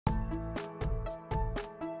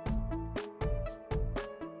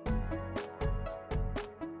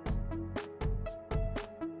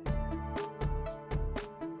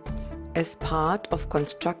As part of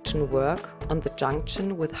construction work on the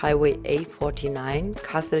junction with Highway A49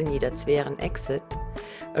 Kassel-Niederzweren exit,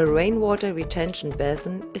 a rainwater retention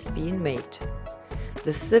basin is being made.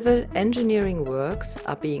 The civil engineering works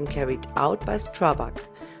are being carried out by Strabag,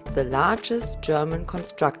 the largest German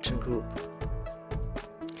construction group.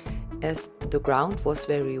 As the ground was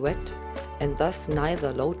very wet and thus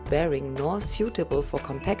neither load-bearing nor suitable for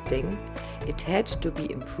compacting, it had to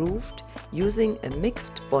be improved using a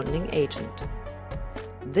mixed bonding agent.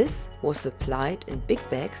 This was supplied in big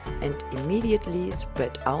bags and immediately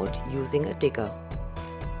spread out using a digger.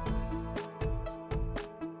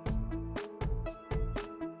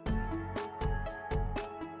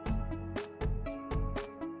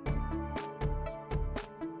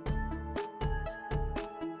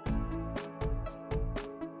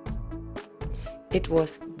 It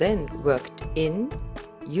was then worked in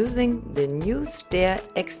using the new Stehr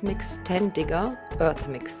X-Mix 10 digger earth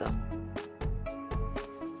mixer.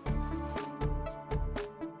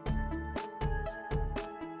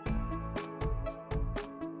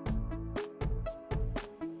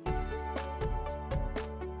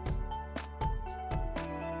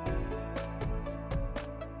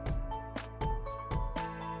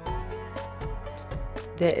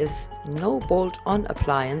 There is no bolt-on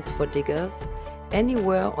appliance for diggers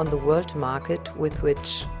anywhere on the world market with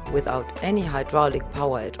which, without any hydraulic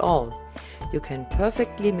power at all, you can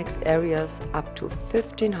perfectly mix areas up to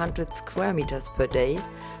 1500 square meters per day,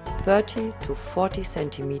 30 to 40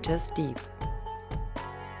 centimeters deep.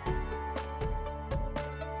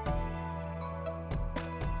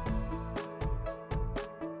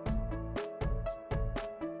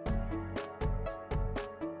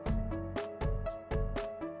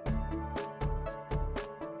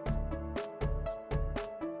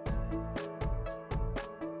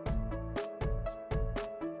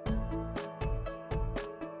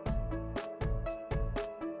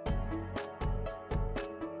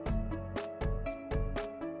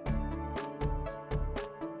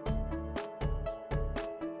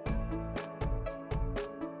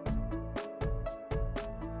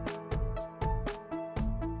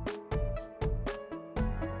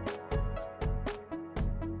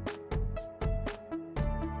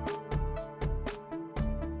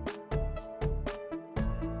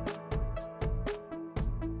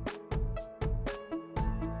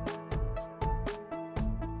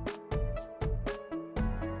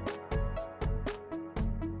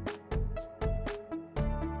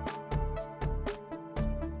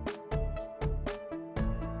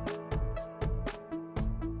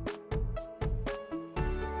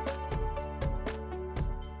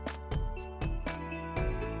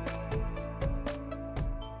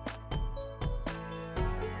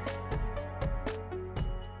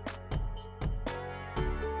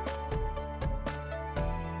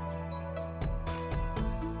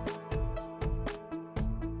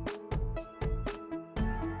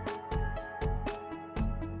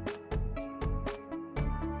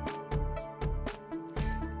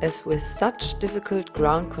 As with such difficult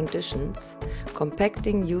ground conditions,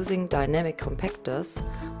 compacting using dynamic compactors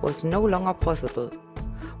was no longer possible.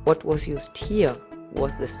 What was used here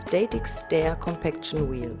was the static Stehr compaction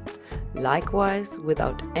wheel, likewise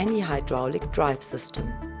without any hydraulic drive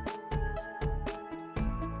system.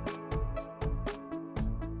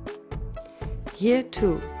 Here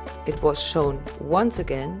too, it was shown once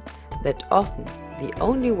again that often the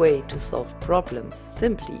only way to solve problems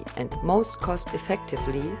simply and most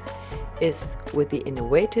cost-effectively is with the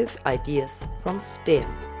innovative ideas from Stehr.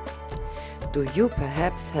 Do you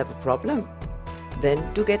perhaps have a problem?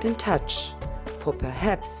 Then do get in touch, for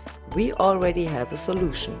perhaps we already have a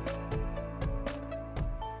solution.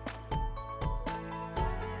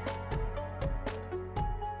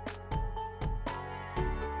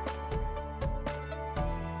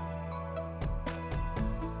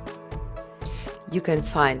 You can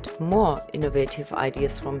find more innovative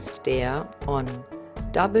ideas from Stehr on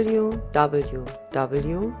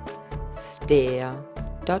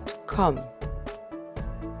www.stehr.com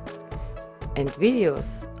and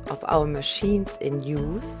videos of our machines in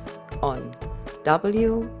use on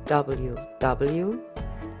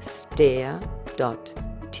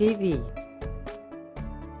www.stehr.tv.